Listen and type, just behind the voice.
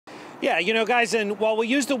Yeah, you know, guys, and while we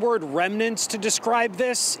use the word remnants to describe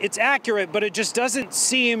this, it's accurate, but it just doesn't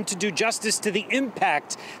seem to do justice to the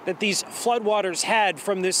impact that these floodwaters had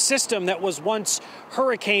from this system that was once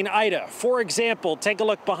Hurricane Ida. For example, take a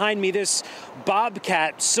look behind me, this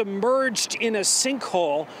bobcat submerged in a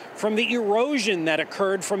sinkhole from the erosion that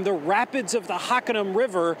occurred from the rapids of the Hockanum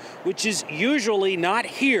River, which is usually not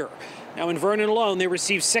here. Now, in Vernon alone, they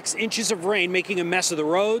received 6 inches of rain, making a mess of the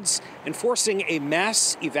roads and forcing a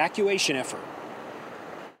mass evacuation effort.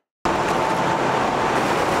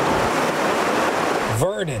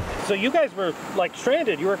 Vernon. So you guys were like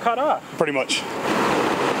stranded, you were cut off. Pretty much.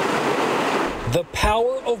 The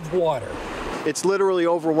power of water. It's literally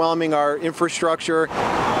overwhelming our infrastructure.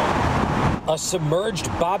 A submerged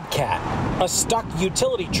bobcat, a stuck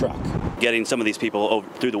utility truck. Getting some of these people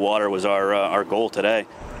through the water was our goal today.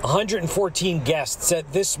 114 guests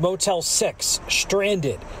at this Motel 6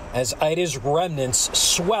 stranded as Ida's remnants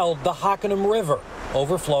swelled the Hockanum River,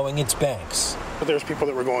 overflowing its banks. But there's people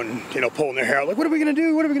that were going, pulling their hair out, like, what are we going to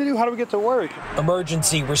do? What are we going to do? How do we get to work?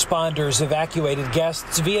 Emergency responders evacuated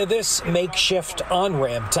guests via this makeshift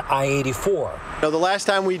on-ramp to I-84. The last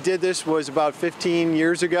time we did this was about 15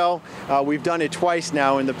 years ago. We've done it twice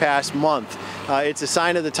now in the past month. It's a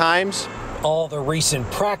sign of the times. All the recent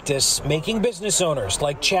practice making business owners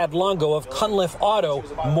like Chad Longo of Cunliffe Auto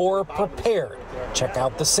more prepared. Check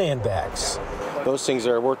out the sandbags. Those things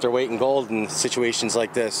are worth their weight in gold in situations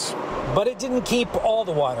like this. But it didn't keep all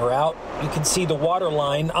the water out. You can see the water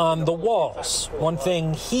line on the walls. One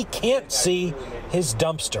thing he can't see, his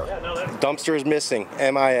dumpster. Dumpster is missing.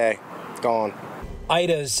 MIA. Gone.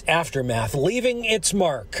 Ida's aftermath leaving its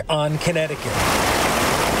mark on Connecticut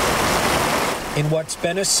in what's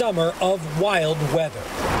been a summer of wild weather,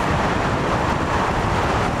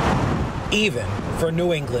 even for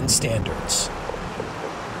New England standards.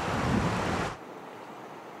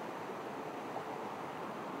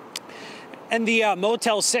 And the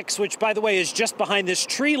Motel 6, which, by the way, is just behind this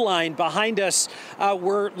tree line behind us,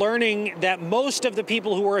 we're learning that most of the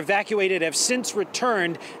people who were evacuated have since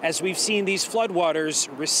returned as we've seen these floodwaters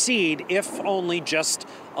recede, if only just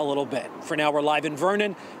a little bit. For now, we're live in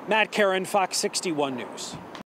Vernon. Matt Karen, Fox 61 News.